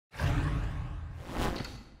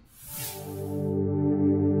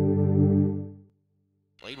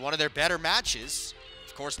one of their better matches.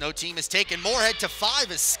 Of course, no team has taken Morehead to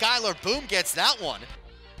 5 as Skylar Boom gets that one.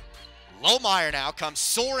 Lohmeyer now comes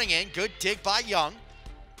soaring in. Good dig by Young.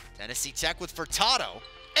 Tennessee Tech with Furtado.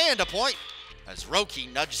 And a point as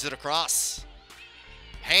Roki nudges it across.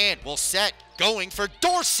 Hand will set. Going for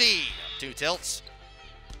Dorsey. 2 tilts.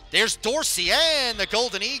 There's Dorsey, and the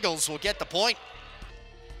Golden Eagles will get the point.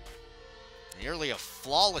 Nearly a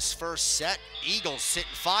flawless first set. Eagles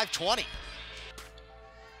sitting 5-20.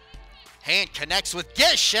 Hand connects with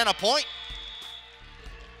Gish, and a point.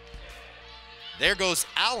 There goes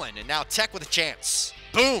Allen, and now Tech with a chance.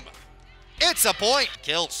 Boom. It's a point.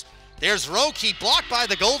 Kills. There's Roki, blocked by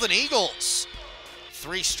the Golden Eagles.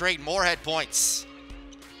 3 straight Morehead points.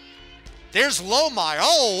 There's Lohmeyer.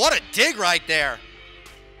 Oh, what a dig right there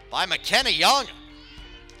by McKenna Young.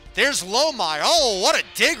 There's Lohmeyer. Oh, what a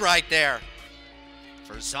dig right there.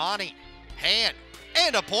 Verzani. Hand.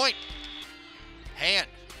 And a point. Hand.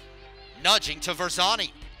 Nudging to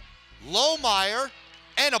Verzani. Lohmeyer.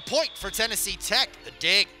 And a point for Tennessee Tech. The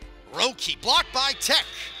dig. Roki blocked by Tech.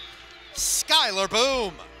 Skylar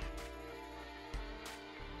Boom.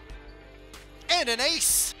 And an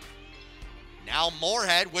ace. Now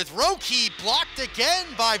Morehead with Roki blocked again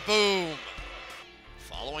by Boom.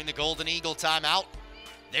 Following the Golden Eagle timeout,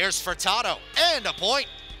 there's Furtado and a point.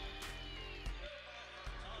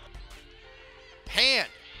 Hand.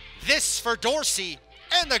 This for Dorsey,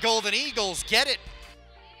 and the Golden Eagles get it.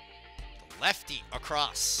 The lefty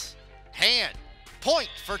across. Hand. Point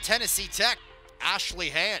for Tennessee Tech. Ashley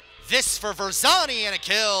Hand. This for Verzani and a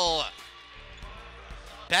kill.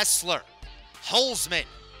 Bessler. Holzman.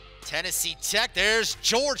 Tennessee Tech. There's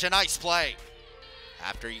George. A nice play.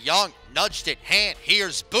 After Young nudged it. Hand.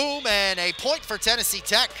 Here's Boom and a point for Tennessee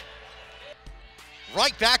Tech.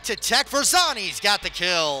 Right back to Tech. Verzani's got the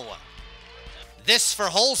kill. This for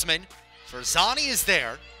Holzman. Verzani is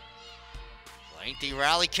there. Lengthy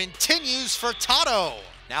rally continues for Tato.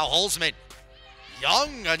 Now Holzman.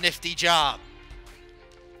 Young, a nifty job.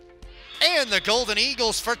 And the Golden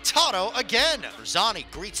Eagles for Tato again. Verzani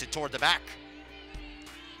greets it toward the back.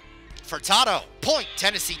 Furtado, point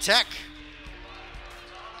Tennessee Tech.